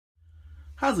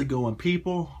How's it going,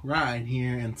 people? Ryan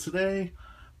here, and today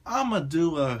I'm gonna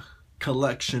do a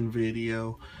collection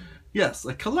video. Yes,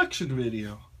 a collection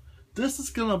video. This is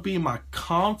gonna be my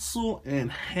console and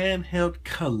handheld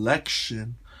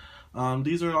collection.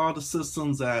 These are all the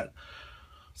systems that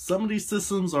some of these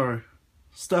systems are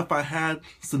stuff I had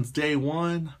since day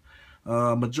one.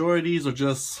 Majorities are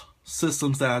just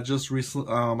systems that I just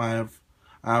recently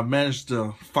I've managed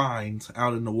to find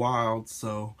out in the wild.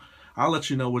 So I'll let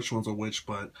you know which ones are which,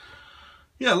 but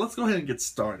yeah, let's go ahead and get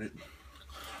started.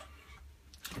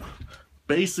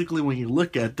 Basically, when you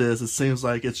look at this, it seems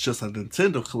like it's just a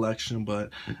Nintendo collection, but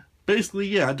basically,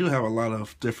 yeah, I do have a lot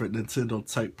of different Nintendo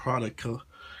type product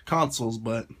consoles,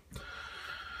 but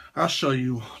I'll show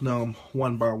you them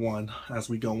one by one as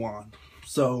we go on.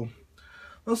 So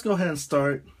let's go ahead and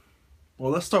start.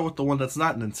 Well, let's start with the one that's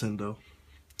not Nintendo.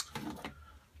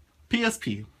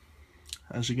 PSP.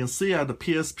 As you can see, I have the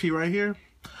PSP right here.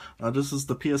 This is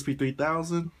the PSP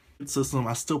 3000 system.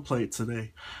 I still play it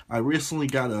today. I recently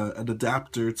got an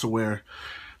adapter to where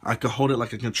I could hold it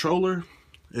like a controller.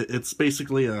 It's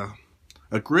basically a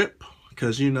grip,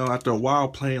 because you know, after a while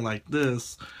playing like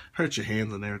this, hurt your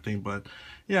hands and everything. But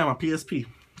yeah, my PSP.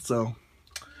 So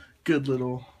good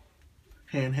little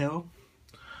handheld.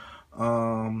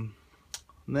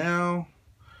 Now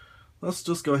let's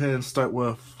just go ahead and start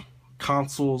with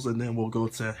consoles, and then we'll go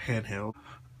to handheld.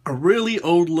 A really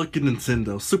old looking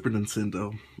Nintendo, Super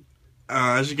Nintendo.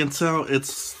 As you can tell,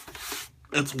 it's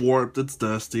warped, it's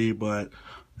dusty, but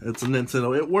it's a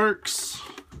Nintendo. It works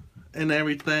and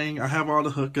everything. I have all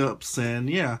the hookups, and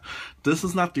yeah, this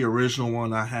is not the original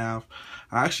one I have.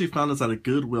 I actually found this at a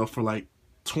Goodwill for like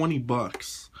 20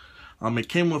 bucks. It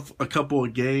came with a couple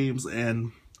of games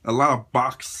and a lot of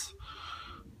boxes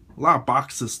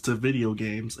to video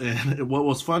games. And what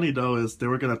was funny though is they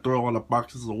were gonna throw all the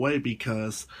boxes away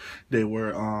because they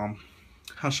were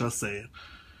how should I say it,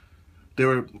 they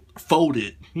were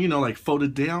folded, you know, like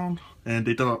folded down, and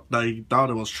they thought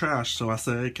it was trash. So I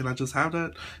said, hey, can I just have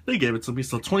that? They gave it to me.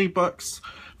 So 20 bucks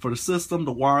for the system,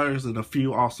 the wires, and a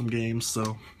few awesome games.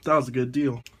 So that was a good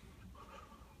deal.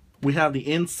 We have the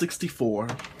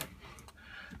N64.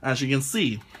 As you can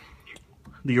see,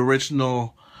 the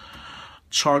original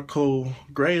charcoal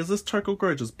gray. Is this charcoal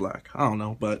gray or just black? I don't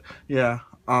know, but yeah.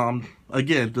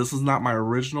 Again, this is not my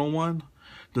original one.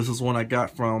 This is one I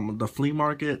got from the flea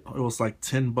market. It was like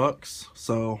 10 bucks,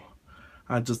 so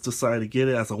I just decided to get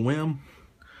it as a whim.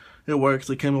 It works.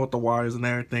 It came with the wires and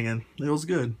everything, and it was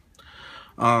good.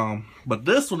 But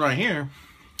this one right here,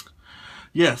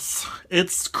 yes,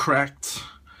 it's cracked,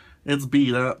 it's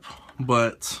beat up,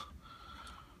 but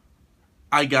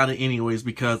I got it anyways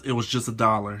because it was just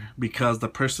 $1. Because the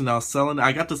person that was selling it,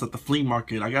 I got this at the flea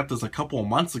market. I got this a couple of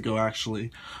months ago,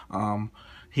 actually.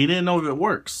 He didn't know if it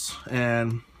works,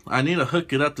 and I need to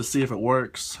hook it up to see if it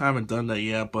works. I haven't done that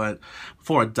yet, but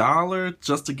for $1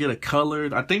 just to get a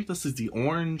colored, I think this is the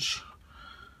orange.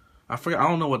 I forget. I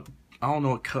don't know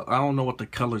what the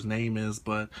color's name is,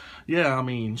 but yeah, I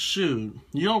mean, shoot,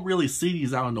 you don't really see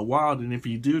these out in the wild, and if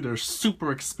you do, they're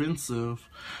super expensive.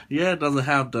 Yeah, it doesn't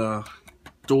have the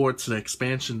door to the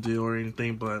expansion deal or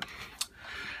anything, but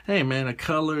hey man, a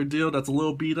color deal that's a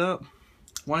little beat up,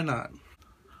 why not?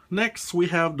 Next we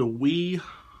have the Wii,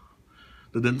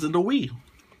 the Nintendo Wii.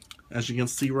 As you can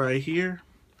see right here,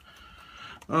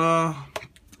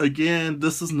 again,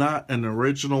 this is not an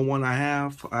original one I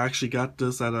have. I actually got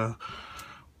this at a,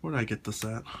 where did I get this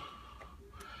at?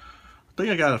 I think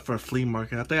I got it for a flea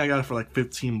market. I think I got it for like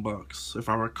 15 bucks if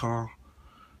I recall.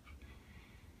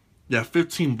 Yeah,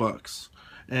 15 bucks.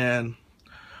 And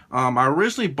I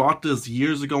originally bought this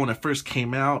years ago when it first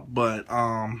came out, but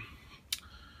I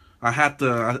had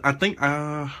to, I think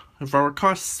if I recall,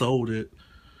 I sold it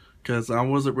because I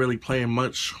wasn't really playing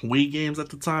much Wii games at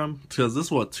the time, because this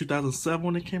was what, 2007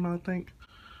 when it came out, I think.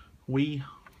 Wii,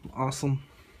 awesome.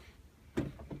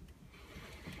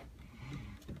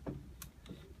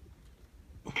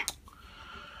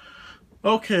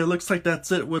 Okay, it looks like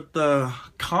that's it with the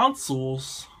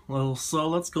consoles. Well, so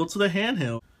let's go to the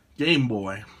handheld. Game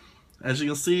Boy. As you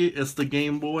can see, it's the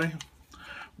Game Boy.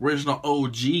 Original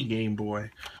OG Game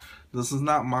Boy. This is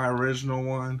not my original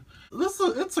one.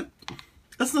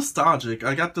 It's nostalgic.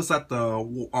 I got this at the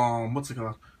what's it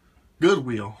called?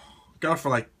 Goodwill. Got it for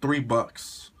like 3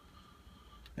 bucks.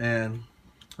 And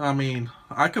I mean,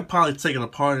 I could probably take it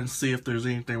apart and see if there's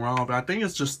anything wrong, but I think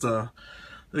it's just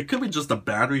it could be just a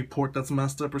battery port that's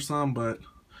messed up or something, but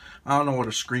I don't know, where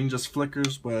the screen just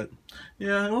flickers. But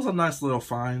yeah, it was a nice little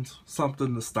find,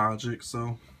 something nostalgic.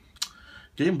 So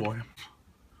Game Boy,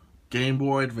 Game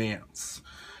Boy Advance.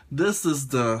 This is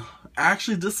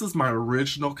my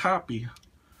original copy.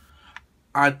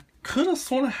 I could have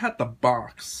sort of had the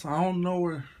box. I don't know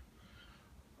where.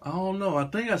 I don't know. I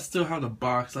think I still have the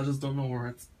box. I just don't know where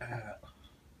it's at.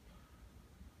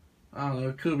 I don't know.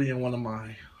 It could be in one of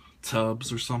my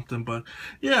tubs or something. But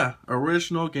yeah,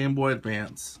 original Game Boy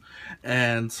Advance.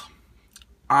 And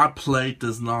I played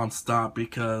this nonstop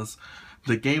because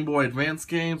the Game Boy Advance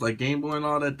games, like Game Boy and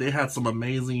all that, they had some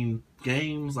amazing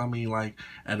games. I mean, like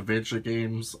adventure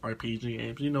games, RPG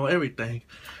games, you know, everything.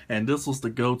 And this was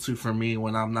the go-to for me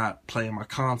when I'm not playing my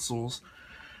consoles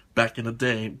back in the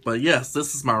day. But yes,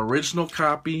 this is my original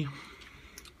copy.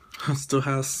 Still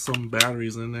has some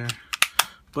batteries in there.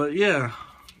 But yeah,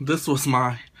 this was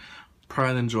my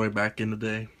pride and joy back in the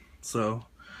day. So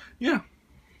yeah,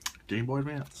 Game Boy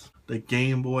Advance. The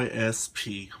Game Boy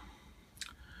SP.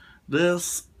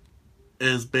 This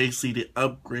is basically the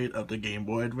upgrade of the Game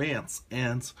Boy Advance.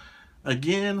 And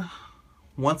again,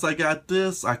 once I got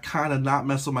this, I kind of not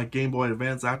messed with my Game Boy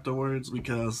Advance afterwards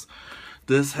because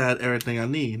this had everything I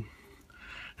need.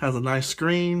 Has a nice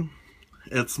screen.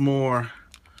 It's more,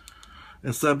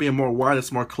 instead of being more wide,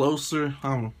 it's more closer.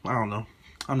 I don't know.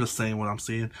 I'm just saying what I'm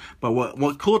seeing. But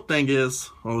what cool thing is,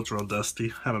 oh, it's real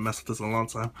dusty. Haven't messed with this in a long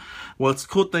time. What's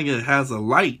cool thing is it has a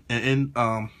light and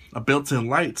a built-in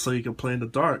light so you can play in the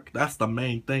dark. That's the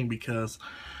main thing because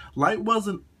light was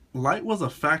a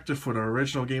factor for the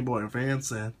original Game Boy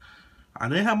Advance, and I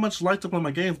didn't have much light to play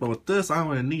my games. But with this, I don't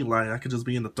really need light. I could just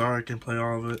be in the dark and play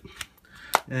all of it.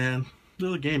 And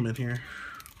there's a game in here.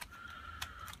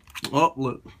 Oh,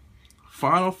 look.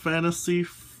 Final Fantasy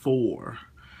IV.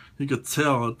 You could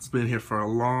tell it's been here for a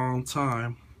long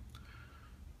time.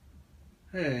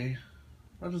 Hey,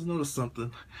 I just noticed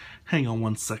something. Hang on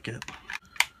one second.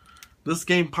 This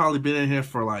game probably been in here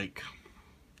for like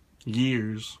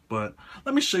years, but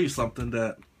let me show you something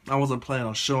that I wasn't planning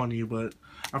on showing you, but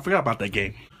I forgot about that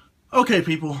game. Okay,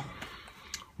 people,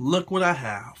 look what I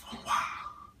have. Wow.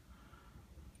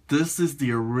 This is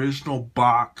the original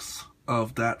box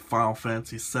of that Final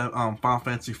Fantasy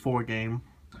IV game.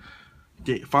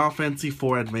 Final Fantasy IV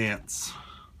Advance.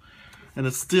 And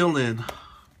it's still in,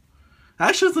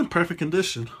 actually it's in perfect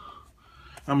condition.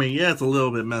 I mean, yeah, it's a little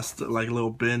bit messed up, like a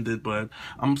little bended, but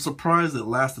I'm surprised it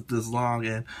lasted this long.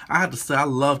 And I have to say, I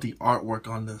love the artwork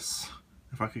on this.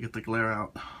 If I could get the glare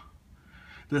out.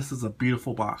 This is a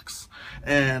beautiful box.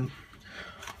 And,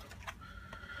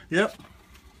 yep,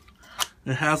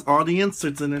 it has all the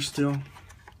inserts in there still.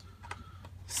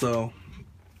 So,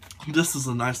 this is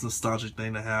a nice nostalgic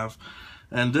thing to have.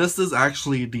 And this is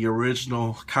actually the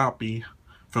original copy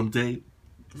from day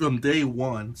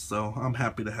one, so I'm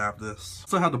happy to have this.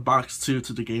 So I have the box too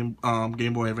to the Game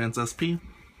Boy Advance SP.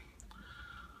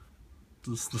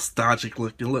 This nostalgic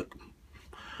looking look.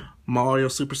 Mario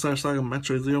Super Smash Saga,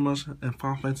 Metroid Zero Mission, and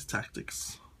Final Fantasy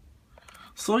Tactics.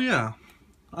 So yeah,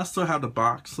 I still have the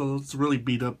box, so it's really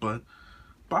beat up, but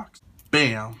box.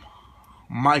 Bam!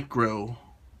 Micro.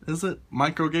 Is it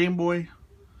Micro Game Boy?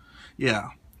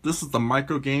 Yeah. This is the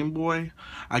Micro Game Boy.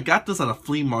 I got this at a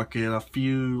flea market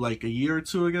like a year or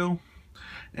two ago.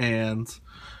 And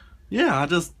yeah, I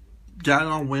just got it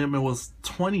on whim. It was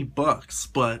 20 bucks.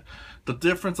 But the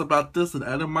difference about this and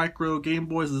other Micro Game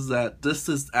Boys is that this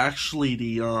is actually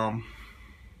the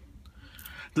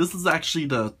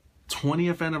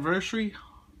 20th anniversary.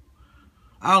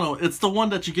 I don't know, it's the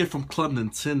one that you get from Club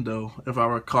Nintendo, if I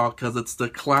recall, because it's the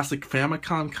classic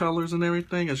Famicom colors and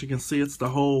everything. As you can see, it's the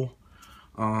whole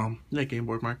yeah, Game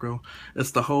Boy Micro.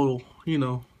 It's the whole, you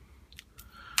know,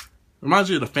 reminds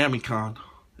you of the Famicom.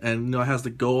 And, you know, it has the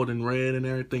gold and red and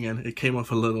everything, and it came with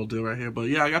a little deal right here. But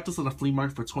yeah, I got this on a flea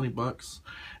market for 20 bucks.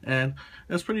 And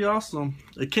it's pretty awesome.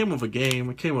 It came with a game.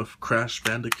 It came with Crash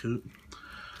Bandicoot.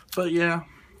 But yeah,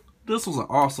 this was an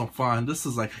awesome find. This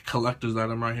is like a collector's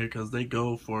item right here because they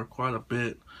go for quite a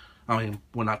bit. I mean,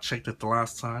 when I checked it the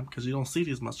last time, because you don't see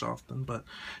these much often. But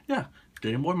yeah,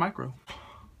 Game Boy Micro.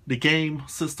 The game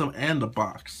system and the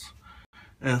box.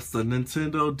 And it's the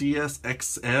Nintendo DS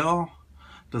XL,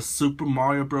 the Super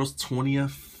Mario Bros.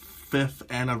 25th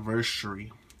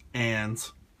anniversary. And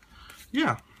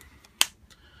yeah,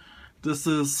 this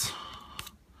is,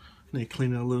 let me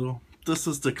clean it a little. This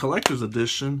is the collector's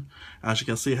edition. As you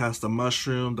can see, it has the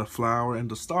mushroom, the flower,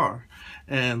 and the star.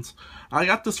 And I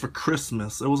got this for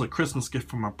Christmas. It was a Christmas gift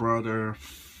from my brother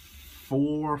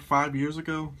 4 or 5 years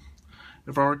ago,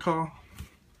 if I recall.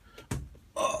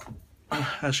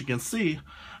 As you can see,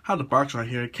 I have the box right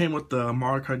here. It came with the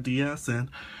Mario Kart DS, and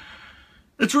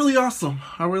it's really awesome.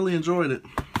 I really enjoyed it.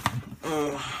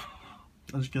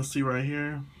 As you can see right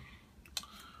here,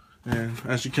 and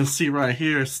as you can see right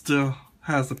here, it still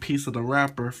has a piece of the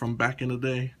wrapper from back in the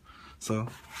day. So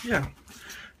yeah,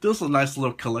 this is a nice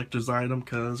little collector's item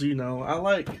because, you know,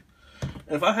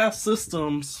 if I have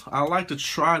systems, I like to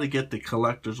try to get the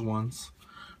collector's ones.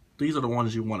 These are the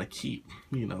ones you want to keep,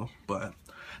 you know, but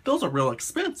those are real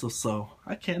expensive, so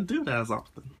I can't do that as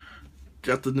often.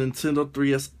 Got the Nintendo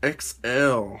 3DS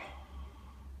XL.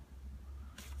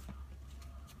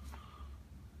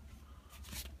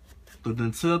 The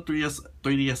Nintendo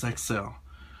 3DS XL.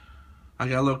 I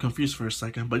got a little confused for a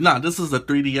second, but nah, this is the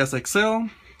 3DS XL.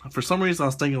 For some reason, I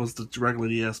was thinking it was the regular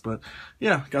DS, but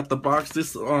yeah, got the box.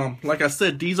 This, like I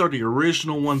said, these are the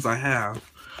original ones I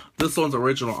have. This one's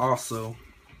original also,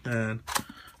 and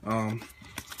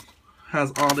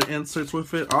has all the inserts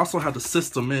with it. I also have the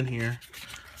system in here.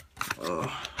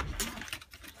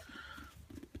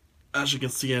 As you can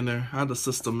see in there, I have the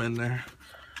system in there.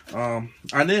 I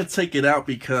didn't take it out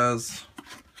because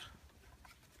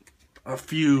a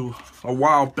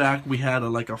while back we had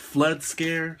a flood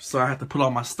scare, so I had to put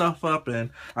all my stuff up, and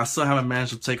I still haven't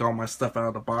managed to take all my stuff out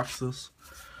of the boxes.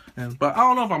 But I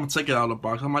don't know if I'm gonna take it out of the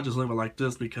box. I might just leave it like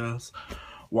this because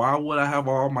why would I have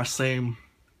all my same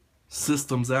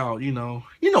systems out? You know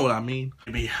what I mean.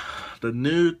 Maybe the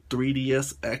new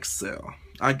 3DS XL.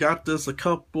 I got this a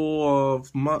couple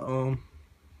of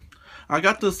I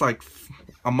got this like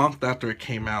a month after it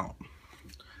came out,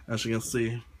 as you can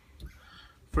see.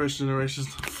 First generation.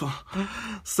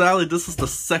 Sadly, this is the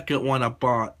second one I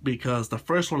bought because the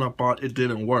first one I bought, it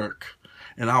didn't work.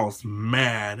 And I was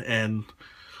mad. And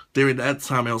during that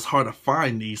time, it was hard to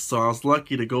find these. So I was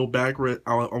lucky to go back.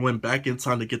 I went back in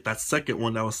time to get that second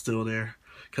one that was still there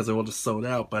because it would have sold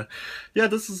out. But yeah,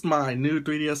 this is my new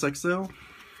 3DS XL.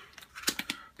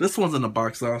 This one's in the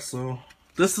box also.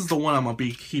 This is the one I'm going to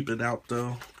be keeping out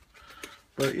though.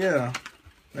 But yeah,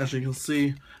 as you can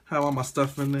see, I have all my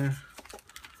stuff in there.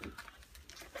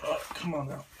 Come on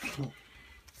now.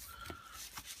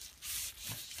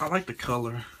 I like the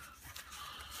color.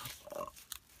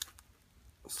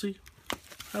 See,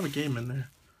 I have a game in there.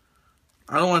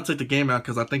 I don't want to take the game out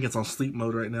because I think it's on sleep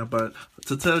mode right now. But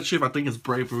to tell the truth, I think it's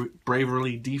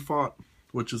Bravely Default,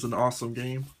 which is an awesome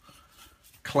game.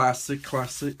 Classic.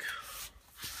 It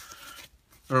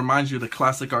reminds you of the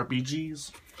classic RPGs.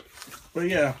 But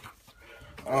yeah,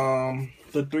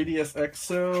 the 3DS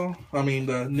XL,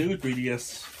 the new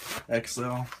 3DS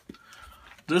XL.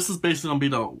 This is basically going to be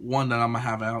the one that I'm going to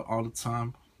have out all the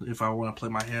time if I want to play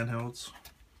my handhelds.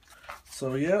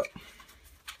 So, yep.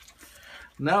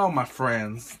 Now, my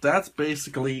friends, that's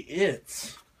basically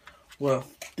it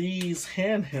with these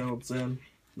handhelds and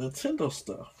Nintendo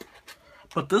stuff.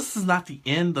 But this is not the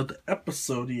end of the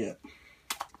episode yet.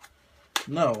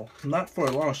 No, not for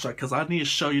a long shot, because I need to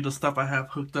show you the stuff I have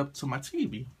hooked up to my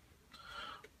TV.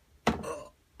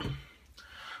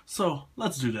 So,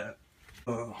 let's do that.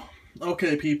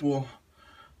 Okay, people.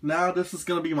 Now this is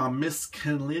going to be my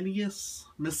miscellaneous.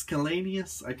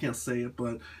 I can't say it,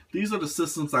 but these are the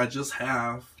systems I just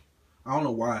have. I don't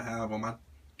know why I have them. I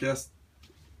guess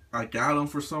I got them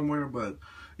for somewhere, but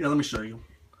yeah, let me show you.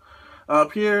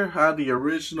 Up here, I have the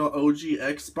original OG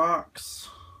Xbox.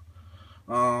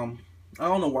 I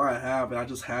don't know why I have it. I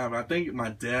just have it. I think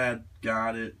my dad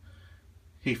got it.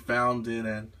 He found it,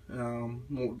 and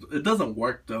it doesn't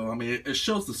work though. It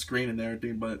shows the screen and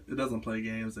everything, but it doesn't play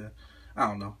games, and I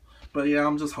don't know. But yeah,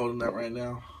 I'm just holding that right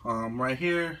now. Right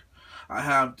here, I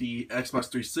have the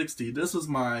Xbox 360. This is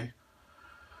my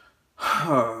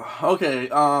okay.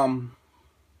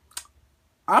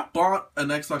 I bought an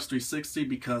Xbox 360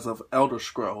 because of Elder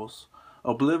Scrolls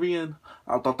Oblivion.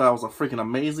 I thought that was a freaking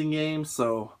amazing game,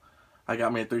 so I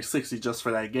got me a 360 just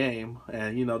for that game.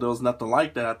 And you know, there was nothing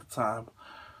like that at the time.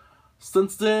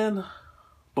 Since then,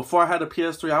 before I had a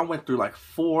PS3, I went through like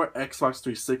 4 Xbox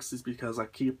 360s because I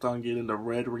kept on getting the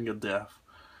red ring of death.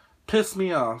 Pissed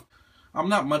me off. I'm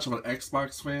not much of an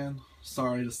Xbox fan.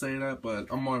 Sorry to say that, but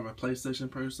I'm more of a PlayStation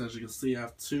person. As you can see, I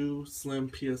have 2 slim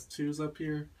PS2s up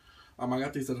here. I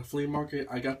got these at the flea market.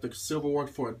 I got the silver one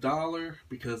for $1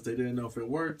 because they didn't know if it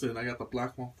worked, and I got the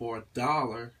black one for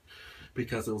 $1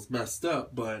 because it was messed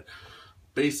up. But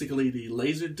basically, the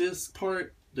laser disc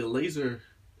part, the laser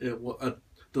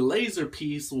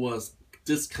piece was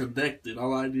disconnected.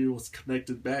 All I did was connect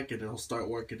it back, and it'll start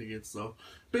working again. So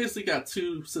basically, got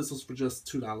 2 systems for just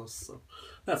 $2. So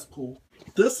that's cool.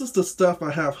 This is the stuff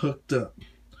I have hooked up.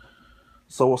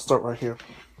 So we'll start right here.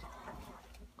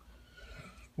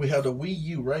 We have the Wii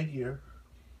U right here.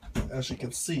 As you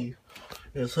can see,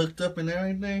 it's hooked up and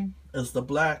everything. It's the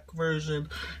black version.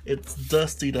 It's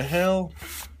dusty to hell,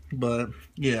 but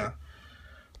yeah.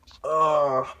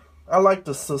 I like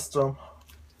the system.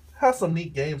 Has some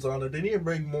neat games on it. They need to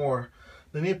bring more.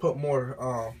 They need to put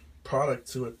more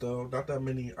product to it though. Not that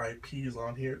many IPs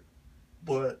on here.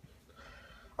 but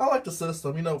I like the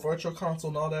system. You know, virtual console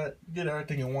and all that. You get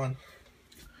everything in one.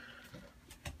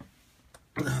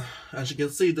 As you can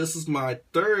see, this is my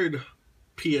third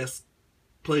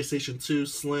PlayStation 2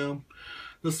 Slim.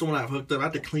 This is the one I've hooked up. I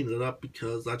had to clean it up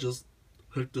because I just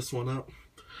hooked this one up.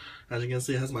 As you can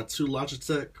see, it has my 2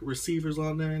 Logitech receivers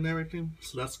on there and everything,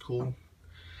 so that's cool.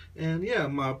 And yeah,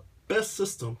 my best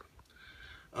system.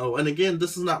 Oh, and again,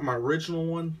 this is not my original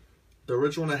one. The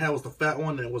original one I had was the fat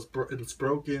one, and it's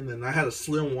broken. And I had a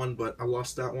slim one, but I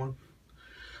lost that one.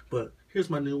 But here's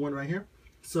my new one right here.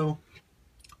 So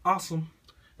awesome.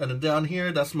 And then down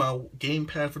here, that's my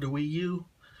gamepad for the Wii U.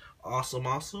 Awesome,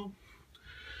 awesome.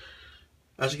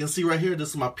 As you can see right here, this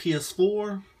is my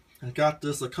PS4. I got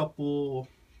this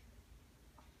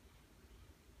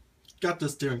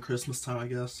during Christmas time, I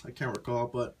guess. I can't recall,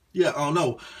 but yeah, oh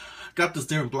no. Got this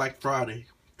during Black Friday.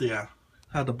 Yeah.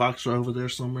 Had the box right over there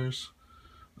somewhere.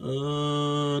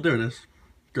 There it is.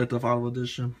 Grand Theft Auto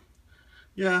Edition.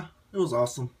 Yeah, it was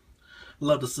awesome.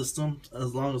 Love the system.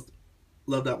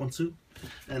 Love that one too.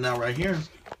 And now right here,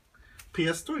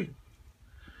 PS3.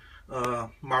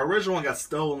 My original one got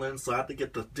stolen, so I had to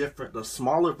get the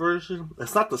smaller version.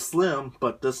 It's not the slim,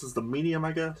 but this is the medium,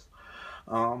 I guess.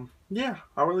 Yeah,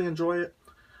 I really enjoy it.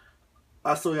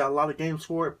 I still got a lot of games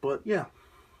for it, but yeah,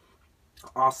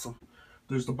 awesome.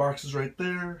 There's the boxes right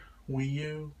there. Wii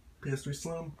U, PS3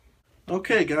 Slim.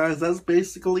 Okay, guys, that's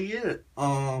basically it.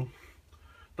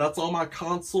 That's all my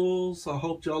consoles. I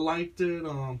hope y'all liked it.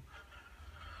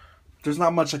 There's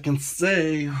not much I can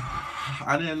say.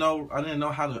 I didn't know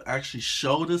how to actually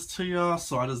show this to y'all,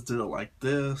 so I just did it like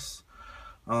this.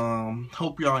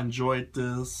 Hope y'all enjoyed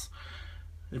this.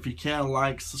 If you can,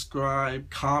 like, subscribe,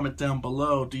 comment down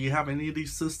below. Do you have any of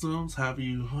these systems? Have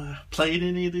you played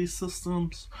any of these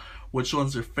systems? Which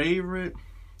one's your favorite?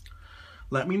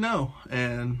 Let me know.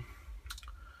 And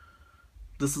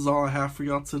this is all I have for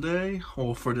y'all today,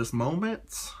 or for this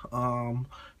moment.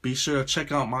 Be sure to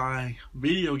check out my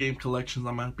video game collections.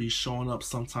 I might be showing up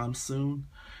sometime soon.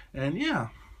 And yeah,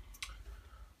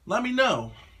 let me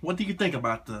know. What do you think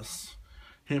about this?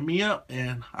 Hit me up,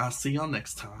 and I'll see y'all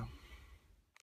next time.